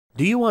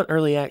Do you want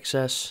early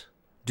access?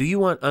 Do you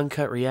want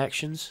uncut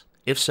reactions?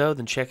 If so,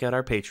 then check out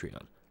our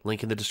Patreon.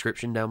 Link in the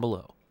description down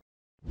below.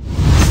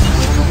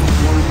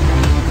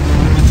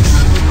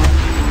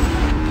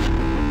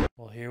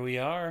 Well, here we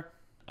are.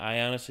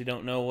 I honestly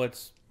don't know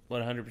what's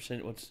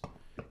 100% what's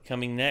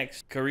coming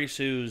next.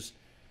 Karisu's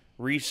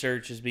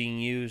research is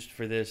being used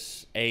for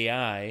this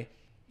AI.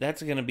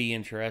 That's going to be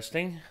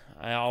interesting.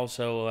 I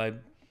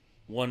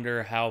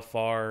wonder how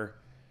far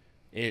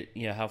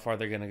how far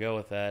they're going to go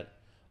with that.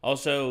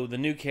 Also, the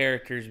new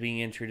characters being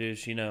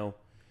introduced,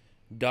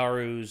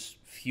 Daru's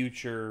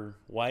future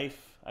wife,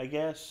 I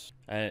guess.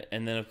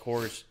 And then, of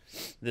course,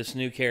 this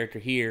new character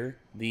here,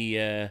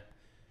 the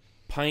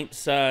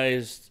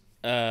pint-sized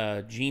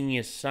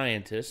genius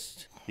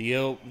scientist.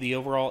 The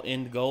overall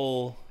end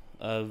goal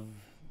of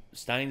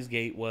Steins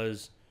Gate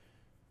was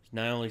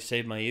not only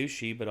save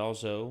Mayushi, but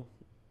also,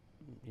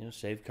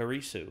 save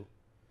Karisu.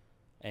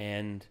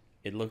 And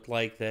it looked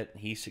like that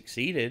he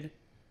succeeded,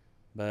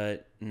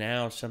 but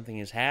now something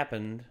has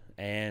happened,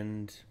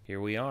 and here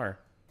we are.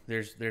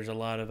 There's a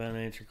lot of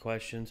unanswered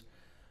questions.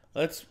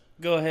 Let's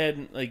go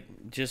ahead and,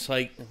 just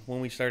like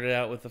when we started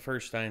out with the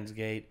first Steins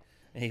Gate.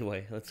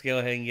 Anyway, let's go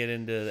ahead and get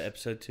into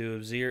episode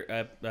 2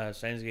 of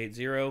Steins Gate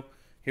 0.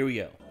 Here we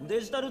go. デ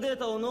ジタルデー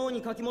タを脳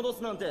に書き戻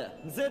すなんて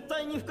絶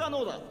対に不可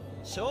能だ。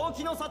正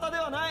気の沙汰で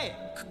はない。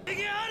意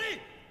義あ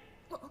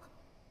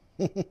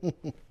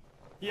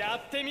り。や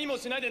ってみも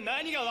しないで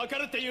何がわか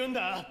るって言うん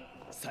だ。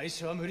最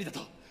初は無理だと、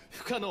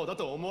不可能だ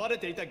と思われ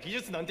ていた技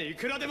術なんてい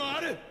くらでも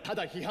ある。た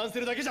だ批判す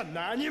るだけじゃ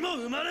何も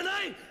生まれ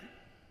ない。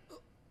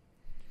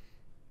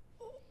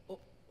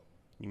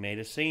You made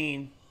a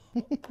scene.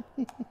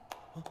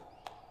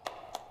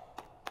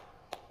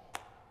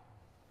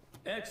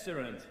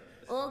 Excellent.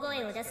 大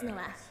声を出すの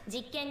は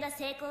実験が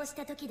成功し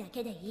た時だ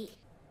けでいい。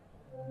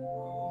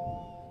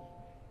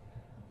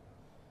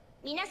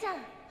皆さん、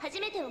初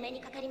めてお目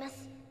にかかりま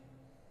す。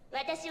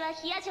私は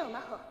冷や城真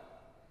帆。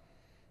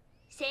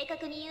正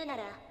確に言うな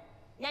ら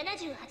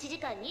78時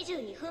間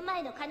22分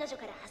前の彼女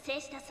から派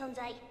生した存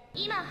在。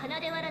今鼻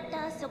で笑っ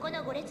たそこ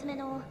の5列目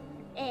の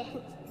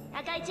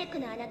赤いチェック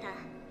のあなた、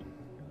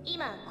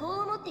今こう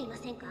思っていま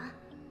せんか？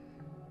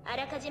あ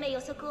らかじめ予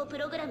測をプ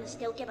ログラムし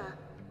ておけば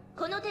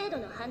この程度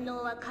の反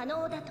応は可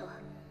能だと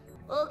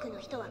多くの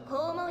人はこう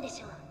思うで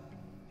しょう。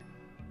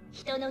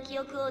人の記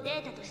憶を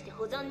データとして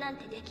保存なん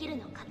てできる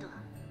のかと。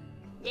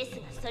です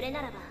がそれ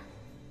ならば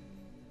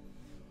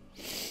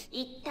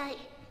一体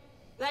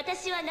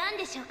私は何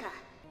でしょうか？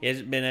 He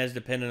hasn't been as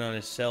dependent on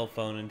his cell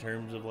phone in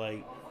terms of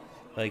like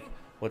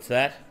what's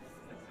that?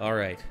 All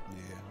right.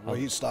 Yeah. Well,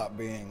 he stopped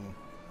being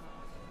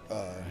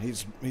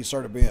he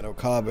started being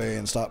Okabe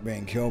and stopped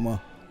being Kyoma.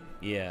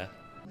 Yeah.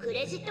 ク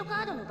レジットカ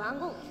ードの番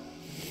号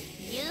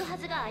言うは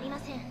ずがありま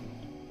せん。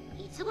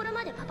いつ頃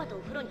までパパとお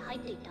風呂に入っ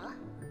ていた？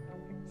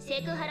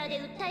セクハラで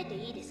訴えて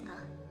いいですか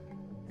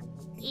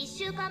？1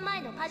週間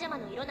前のパジャマ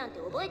の色なんて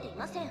覚えてい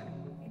ません。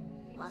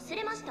忘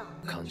れました。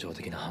感情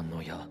的な反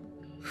応や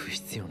不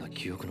必要な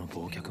記憶の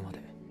忘却まで。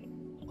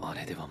あ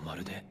れではま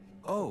るで。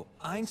Oh,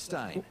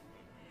 Einstein.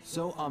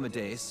 So,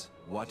 Amadeus,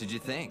 what did you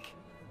think?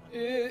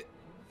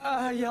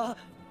 いや、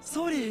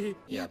ソリー。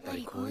やっぱ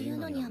りこういう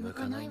のには向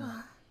かない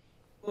わ。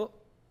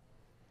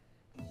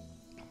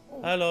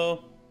Hello.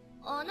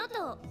 あな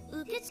た、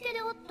受付で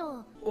会っ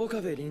た。岡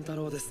部倫太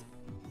郎です。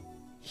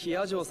冷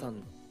や城さ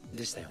ん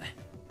でしたよね。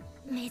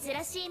珍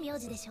しい名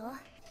字でしょ。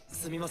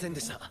すみません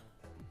でした。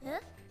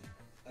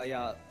い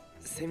や、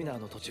セミナー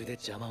の途中で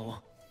邪魔を。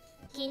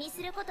気に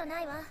すること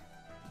ないわ。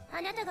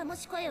あなたがも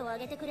し声を上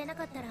げてくれな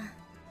かったら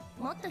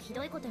もっとひ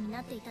どいことに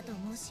なっていたと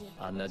思うし。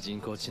あんな人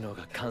工知能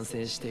が感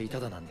染していた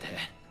だなんて。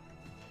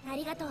あ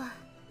りがとう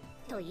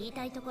と言い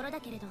たいところ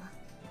だけれど、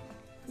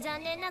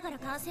残念ながら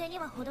完成に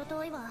は程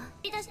遠いわ。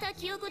取り出した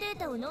記憶デー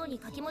タを脳に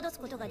書き戻す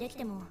ことができ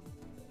ても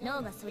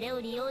脳がそれ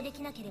を利用で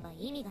きなければ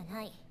意味が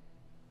ない。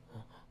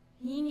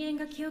人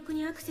間が記憶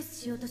にアクセ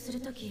スしようとす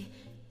るとき、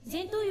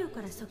前頭葉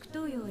から側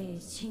頭葉へ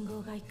信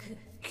号が行く。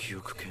記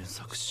憶検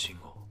索信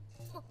号。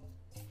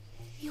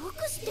よ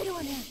く知ってる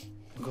わね。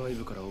外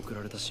部から送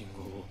られた信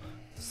号を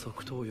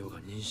側頭葉が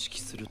認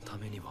識するた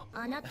めには。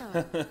あな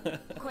た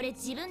これ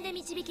自分で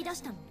導き出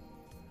したの？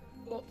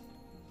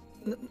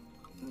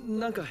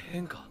なんか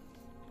変か？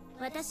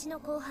私の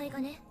後輩が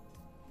ね、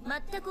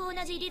全く同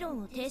じ理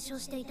論を提唱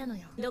していたの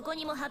よ。どこ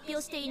にも発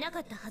表していなか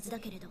ったはずだ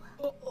けれど。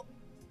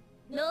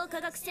脳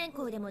科学専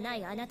攻でもな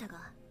いあなた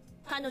が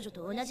彼女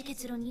と同じ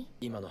結論に？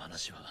今の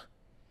話は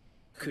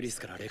クリ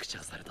スからレクチ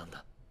ャーされたん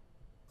だ。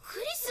ク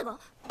リスが？い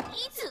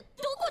つ？ど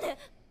こで？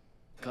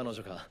彼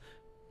女が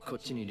こっ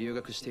ちに留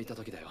学していた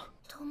時だよ。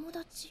友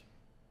達？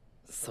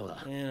そう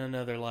だ。In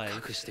another life.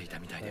 隠していた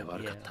みたいで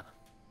悪かった。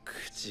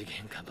口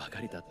喧嘩ばか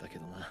りだったけ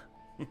どな。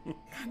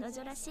彼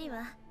女らしい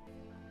わ。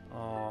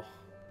Oh.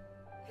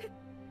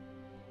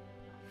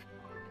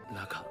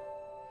 仲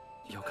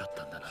良かっ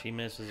たんだな。She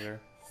misses her.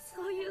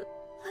 そういうわ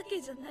け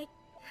じゃない。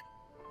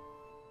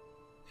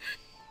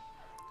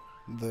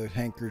The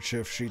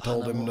handkerchief she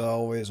told him to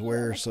always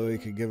wear so he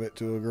could give it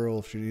to a girl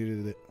if she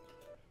needed it.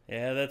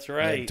 Yeah, that's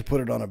Like, right. to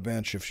put it on a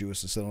bench if she was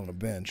to sit on a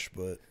bench,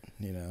 but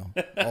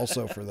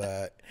also for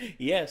that.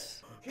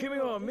 Yes. 君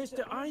はミス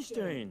ター・アインシ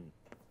ュタイン。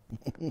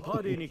パ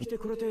ーティーに来て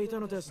くれていた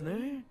のです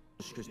ね。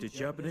もしかして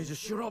ジャパニーズ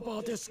シュラバ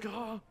ーです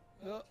か？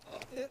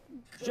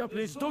ジャパ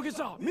ニーズ土下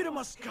座見れ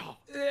ますか？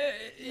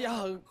い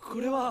や、こ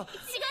れは。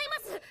違い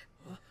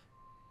ます。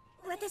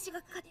私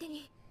が勝手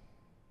に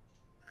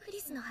ク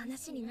リスの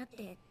話になっ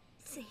て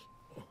つい。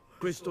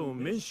クリスと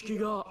面識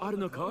がある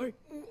のかい？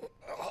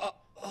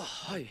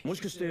はい。も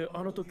しかして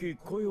あの時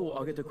声を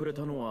上げてくれ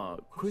たのは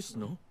クリス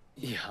の？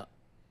いや、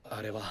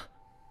あれは。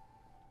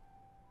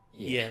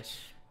Yes.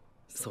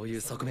 そうい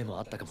う側面も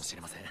あったかもし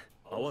れません。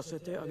合わせ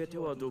てあげて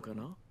はどうか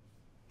な？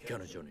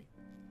彼女に。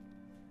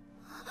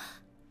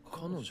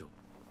彼女？教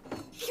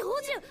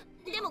授、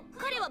でも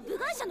彼は部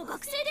外者の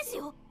学生です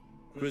よ。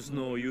クリス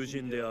の友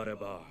人であれ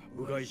ば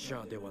部外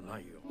者ではな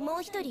いよ。も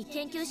う一人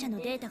研究者の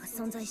データが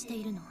存在して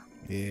いるの。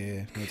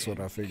Yeah, that's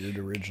what I figured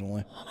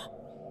originally.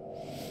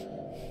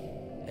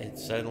 It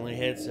suddenly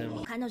hits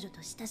him. 彼女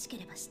と親しけ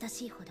れば親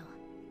しいほど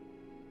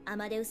ア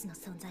マデウスの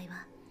存在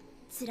は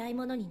辛い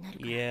ものになる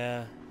から。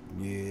Yeah.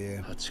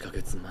 Yeah. 8ヶ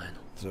月前の。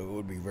 So it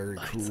would be very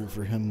cruel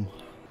for him.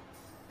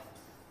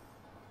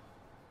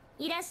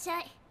 いらっしゃ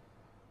い。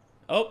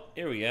 Oh,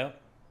 here we go.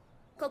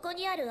 ここ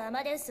にあるア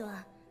マデウス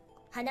は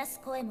話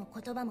す声も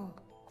言葉も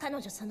彼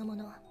女そのも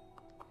の。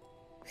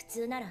普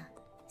通なら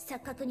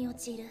錯覚に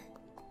陥る。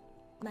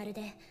まる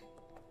で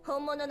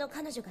本物の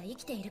彼女が生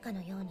きているか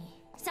のように。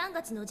3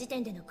月の時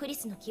点でのクリ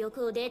スの記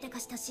憶をデータ化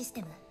したシス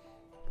テム。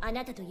あ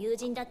なたと友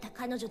人だった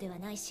彼女では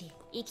ないし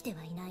生きて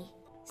はいない。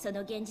そ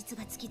の現実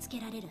が突きつけ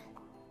られる。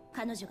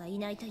彼女がい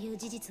ないという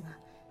事実が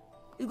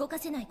動か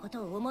せないこ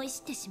とを思い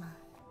知ってしまう。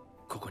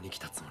ここに来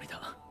たつもり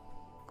だ。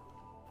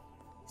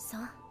そ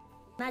う、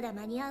まだ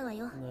間に合うわ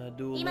よ。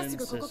 dual 今す lens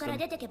ぐここから system.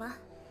 出てけば。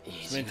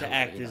 It's meant to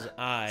act as 心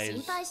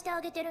eyes. 配してあ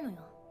げてるのよ。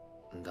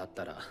だっ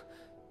たら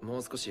も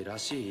う少しら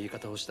しい言い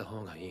方をした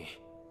方がいい。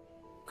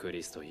ク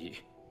リスといい。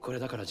これ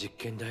だから実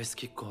験大好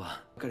きっ子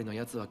はばかりの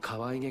やつは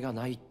可愛げが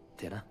ないっ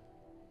てな。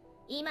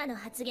今の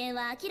発言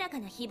は明らか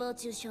な誹謗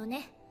中傷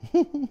ね。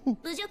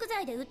侮辱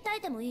罪で訴え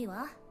てもいい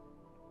わ。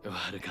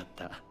悪かっ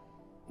た。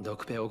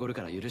毒ペおごる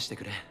から許して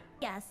くれ。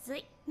安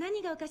い。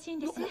何がおかしいん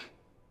です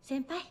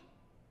先輩？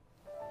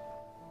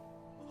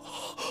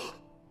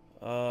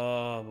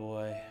 Oh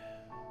boy.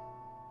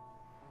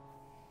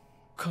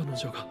 彼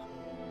女が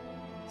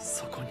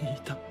そこにい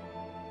た。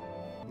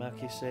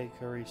Makise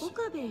Kurisu.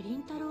 岡部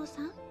倫太郎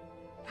さん？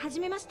はじ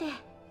めまして。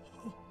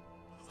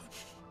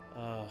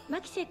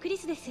牧瀬クリ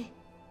スです。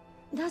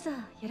どうぞよ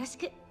ろし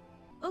く。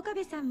岡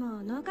部さん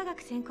も脳科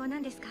学専攻な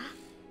んですか？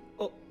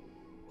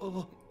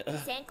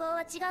専攻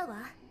は違う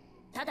わ。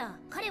ただ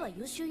彼は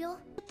優秀よ。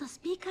ちょっとス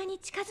ピーカーに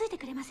近づいて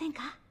くれません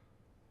か？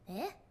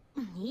え？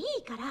い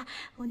いから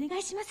お願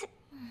いします。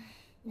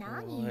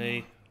何よ。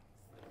 Boy. ひ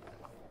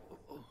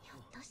ょ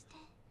っとして。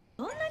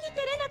そんなに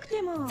照れなく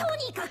ても。と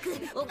にか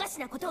くおかし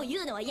なことを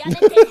言うのはやめて。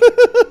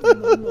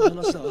何の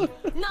話だ？なん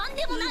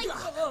でもないわ。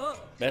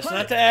 Best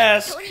not to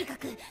ask. とにか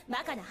く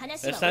バカな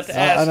話 Best は not to 教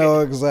ask. I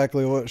know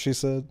exactly what she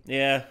said.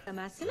 Yeah.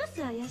 ますま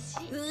す怪し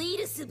い。ウイ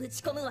ルスぶ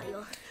ち込むわ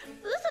よ。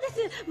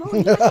嘘です。もう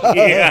言いません。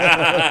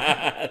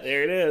Yeah.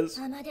 There it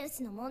is. アマデウ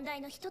スの問題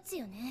の一つ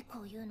よね、こ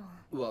ういうの。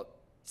は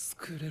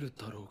作れる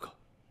だろうか。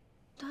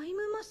タイ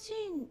ムマシ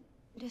ーン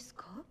です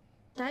か？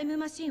タイム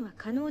マシーンは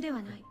可能で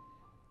はない。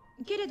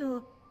けれ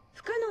ど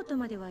不可能と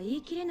までは言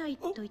い切れない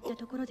といった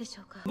ところでし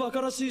ょうか。バ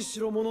カらしい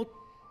代物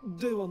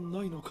では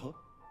ないのか？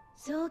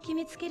そう決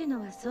めつける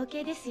のは早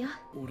計ですよ。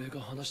俺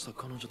が話した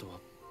彼女とは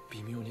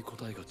微妙に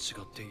答えが違っ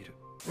ている。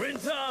ウィン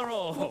ター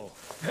ロ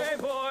ー Hey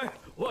boy,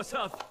 what's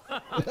up?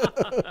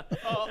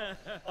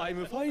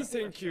 I'm fine,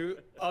 thank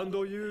you. And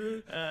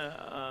you?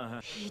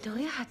 ひど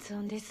い発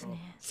音です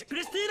ね。ク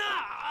リスティー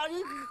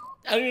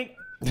ナ I mean.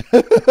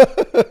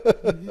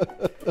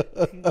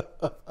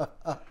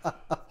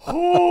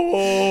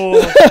 Oh.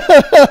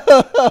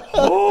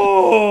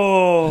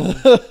 Oh.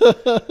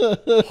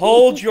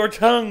 Hold your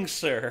tongue,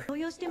 sir. 動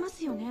揺してま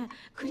すよね。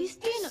クリス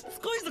ティーナ。す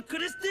ごいぞク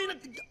リスティー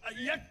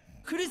ナ。いや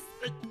クリス。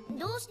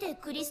どうして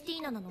クリスティ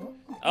ーナなの？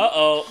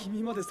 Uh-oh.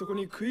 君までそこ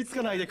に食いつ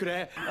かないでく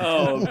れ。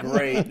 Oh,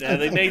 great. Now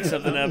they made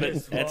something of it.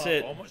 That's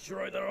it. 面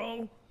白いだろ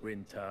う。ウィ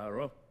ンター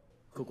ロー。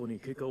ここに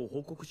結果を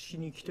報告し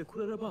に来てく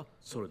れれば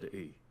それで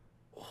いい。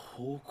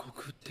報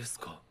告です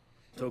か？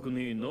特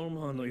にノー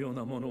マンのよう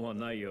なものは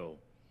ないよ。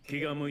気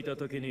が向いた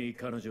時に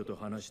彼女と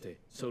話して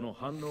その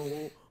反応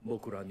を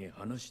僕らに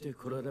話して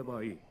くれれ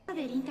ばいい。岡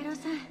部倫太郎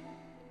さん、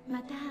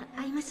また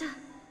会いましょう。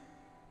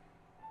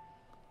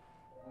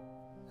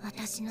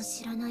私の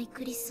知らない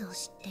クリスを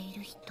知ってい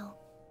る人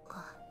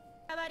か。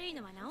悪い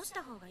のは直し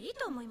た方がいい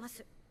と思いま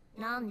す。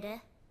なん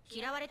で？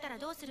嫌われたら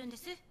どうするんで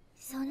す？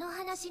その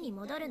話に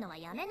戻るのは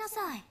やめな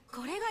さい。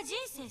これが人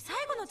生最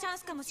後のチャン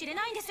スかもしれ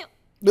ないんですよ。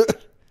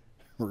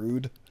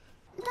Rude.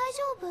 大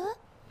丈夫？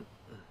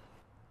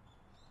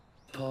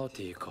パー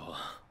ティー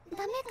か。ダ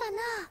メか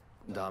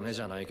な？ダメ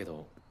じゃないけ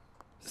ど、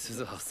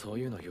鈴葉そう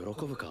いうの喜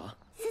ぶか？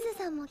す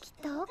ずさんもきっ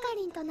とオカ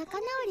リンと仲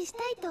直りした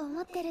いと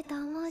思ってると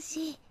思う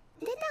し、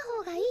出た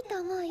方がいいと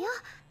思うよ。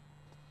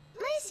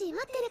マイシー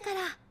待ってるか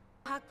ら。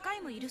8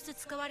回もイルス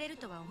使われる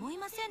とは思い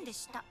ませんで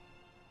した。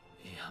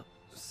いや、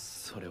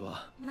それ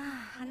は。まあ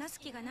話す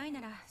気がないな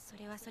らそ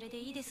れはそれで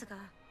いいですが。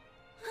はあ、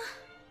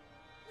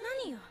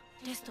何よ、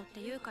テストっ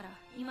て言うから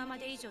今ま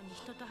で以上に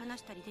人と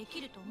話したりで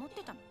きると思っ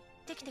てたの。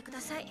できてくだ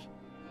さい。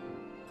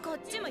こっ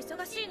ちも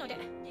忙しいので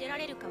出ら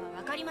れるかは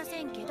分かりま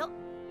せんけど。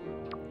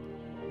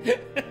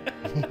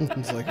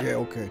It's like, yeah,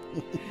 okay.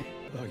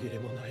 紛れ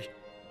もない。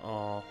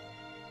Aw.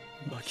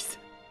 マキセ。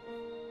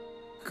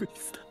クリ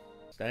スだ。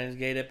Steins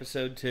Gate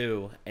Episode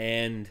 2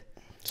 and...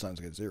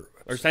 Steins Gate 0.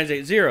 Or Steins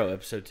Gate 0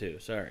 Episode 2,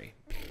 sorry.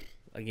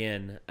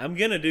 Again, I'm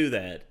going to do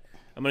that.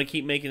 I'm going to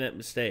keep making that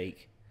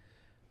mistake.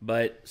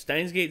 But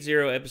Steins Gate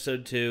 0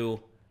 Episode 2,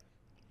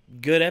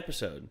 good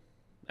episode.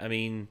 I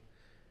mean,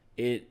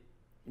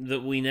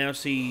 we now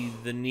see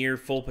the near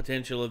full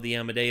potential of the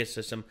Amadeus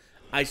system.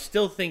 I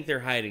still think they're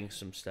hiding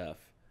some stuff.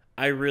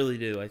 I really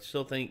do. I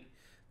still think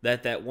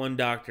that one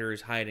doctor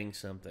is hiding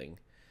something.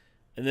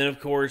 And then, of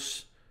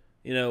course,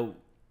 you know,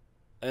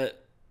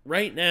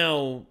 right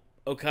now,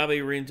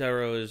 Okabe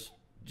Rintaro is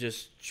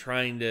just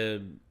trying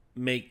to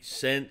make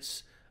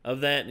sense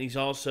of that. And he's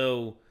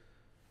also,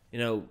 you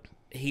know,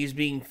 he's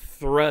being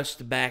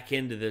thrust back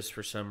into this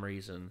for some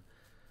reason.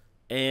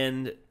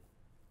 And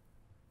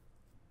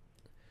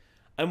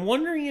I'm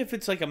wondering if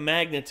it's like a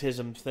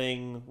magnetism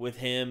thing with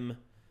him.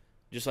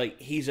 Just like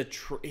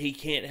he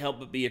can't help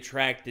but be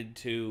attracted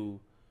to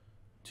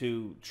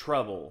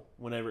trouble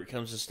whenever it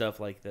comes to stuff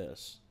like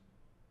this.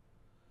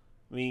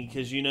 I mean,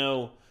 because you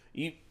know,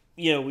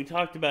 we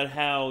talked about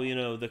how, you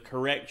know, the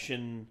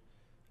correction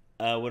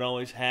would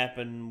always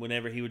happen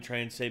whenever he would try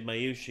and save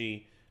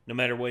Mayushi. No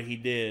matter what he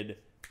did,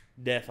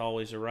 death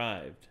always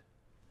arrived.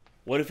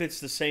 What if it's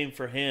the same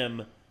for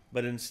him,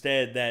 but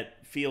instead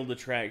that field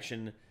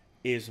attraction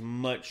is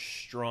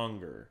much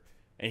stronger?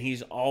 And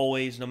he's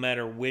always, no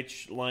matter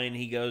which line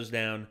he goes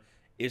down,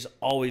 is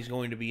always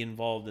going to be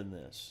involved in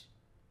this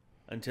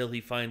until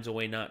he finds a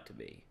way not to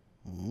be.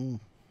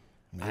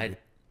 I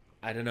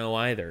don't know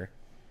either.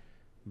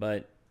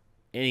 But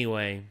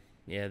anyway,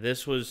 yeah,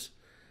 this was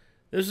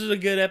a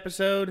good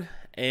episode,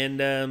 and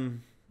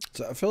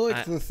so I feel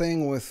like the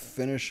thing with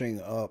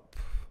finishing up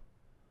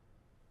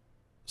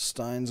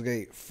Steins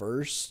Gate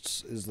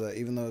first is that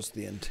even though it's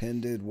the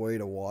intended way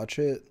to watch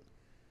it,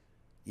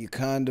 you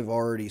kind of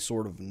already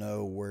sort of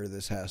know where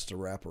this has to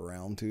wrap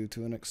around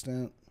to an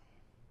extent.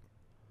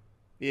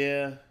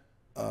 Yeah.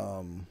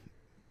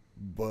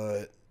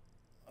 But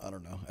I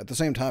don't know. At the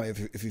same time,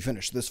 if you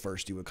finish this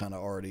first, you would kind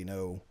of already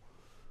know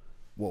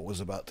what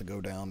was about to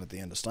go down at the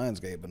end of Steins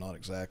Gate, but not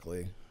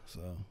exactly.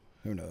 So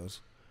who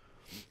knows?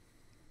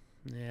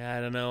 Yeah,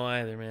 I don't know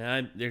either,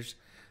 man. There's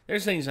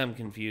things I'm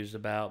confused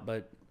about,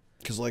 but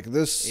because like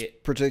this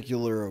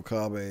particular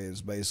Okabe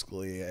is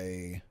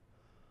basically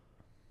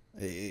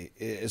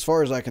as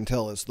far as I can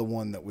tell, it's the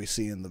one that we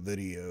see in the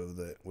video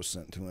that was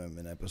sent to him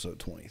in episode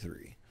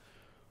 23.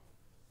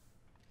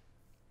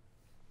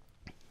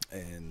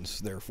 And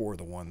therefore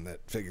the one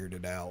that figured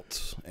it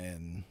out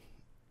and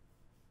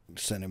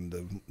sent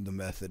him the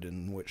method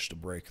in which to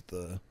break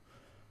the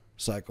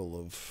cycle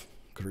of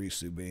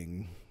Kurisu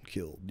being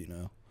killed, you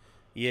know?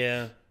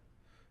 Yeah.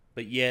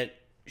 But yet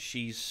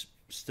she's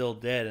still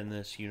dead in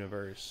this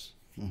universe.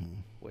 Mm-hmm.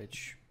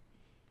 Which...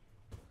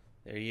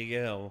 there you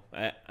go.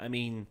 I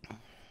mean,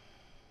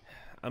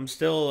 I'm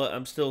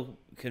still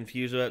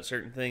confused about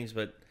certain things,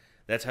 but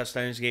that's how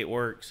Steins Gate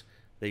works.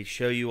 They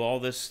show you all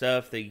this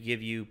stuff. They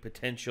give you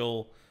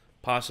potential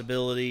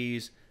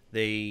possibilities.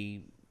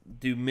 They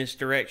do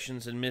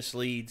misdirections and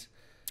misleads.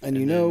 And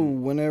you know,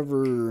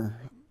 whenever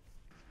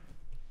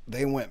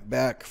they went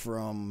back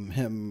from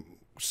him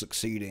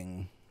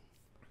succeeding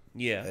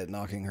at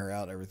knocking her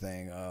out and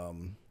everything,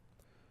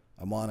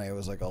 Amane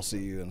was like, I'll see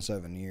you in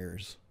 7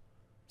 years.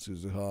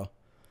 Suzuha.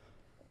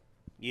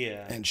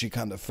 Yeah. And she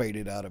kind of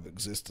faded out of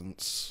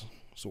existence,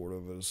 sort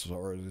of, as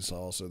far as we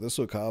saw. So this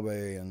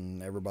Okabe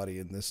and everybody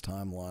in this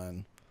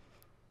timeline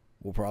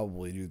will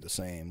probably do the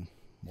same.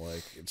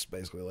 Like, it's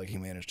basically like he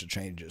managed to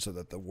change it so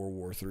that the World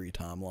War III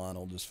timeline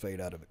will just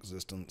fade out of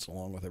existence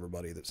along with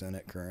everybody that's in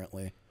it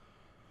currently.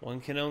 One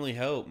can only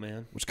hope,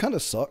 man. Which kind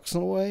of sucks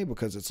in a way,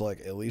 because it's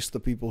like at least the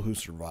people who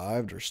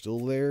survived are still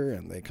there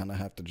and they kind of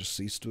have to just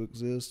cease to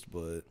exist,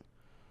 but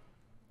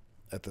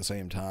at the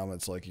same time,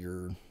 it's like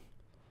you're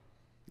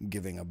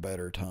giving a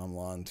better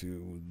timeline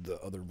to the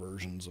other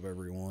versions of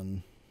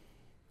everyone.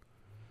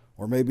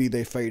 Or maybe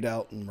they fade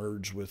out and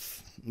merge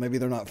with... maybe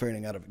they're not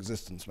fading out of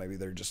existence. Maybe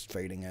they're just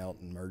fading out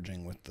and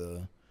merging with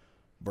the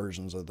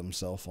versions of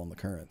themselves on the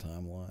current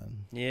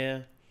timeline.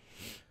 Yeah.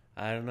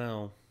 I don't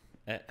know.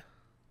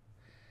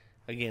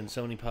 Again,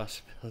 so many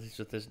possibilities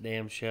with this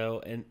damn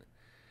show. And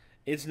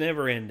it's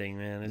never ending,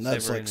 man. It's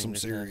that's never like some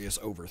serious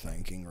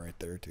overthinking right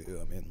there, too.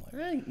 I mean,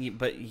 like...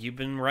 but you've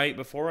been right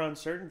before on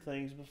certain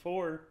things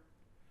before.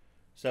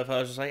 Stuff I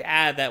was just like,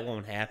 that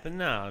won't happen.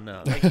 No,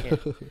 that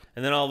can't.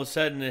 And then all of a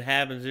sudden it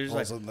happens. There's all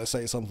of a sudden they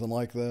say something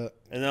like that.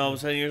 And then all of a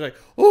sudden you're like,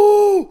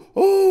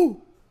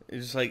 oh!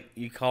 It's just like,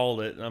 you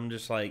called it. And I'm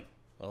just like,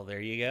 well,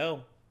 there you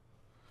go.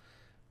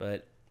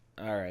 But,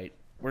 all right.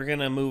 We're going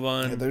to move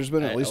on. Yeah, there's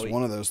been at least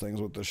one of those things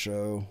with the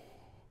show.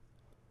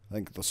 I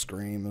think the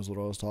Scream is what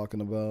I was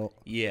talking about.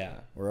 Yeah.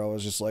 Where I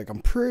was just like,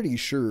 I'm pretty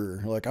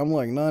sure. Like, I'm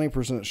like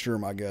 90% sure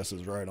my guess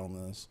is right on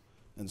this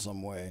in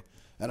some way.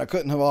 And I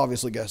couldn't have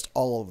obviously guessed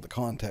all of the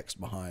context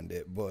behind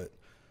it, but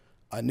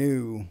I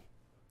knew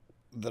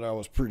that I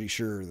was pretty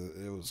sure that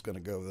it was going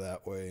to go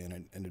that way, and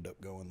it ended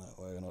up going that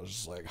way. And I was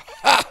just like,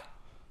 ha!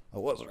 I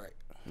was right.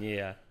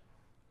 Yeah.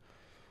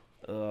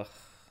 Ugh.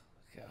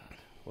 God.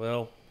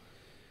 Well,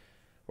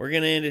 we're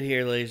going to end it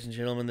here, ladies and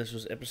gentlemen. This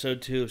was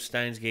episode 2 of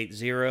Steins Gate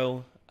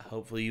Zero.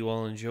 Hopefully you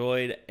all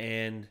enjoyed,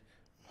 and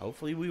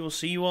hopefully we will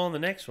see you all in the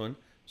next one.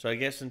 So I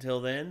guess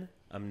until then,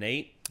 I'm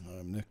Nate.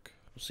 I'm Nick.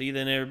 We'll see you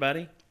then,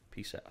 everybody.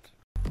 Peace out.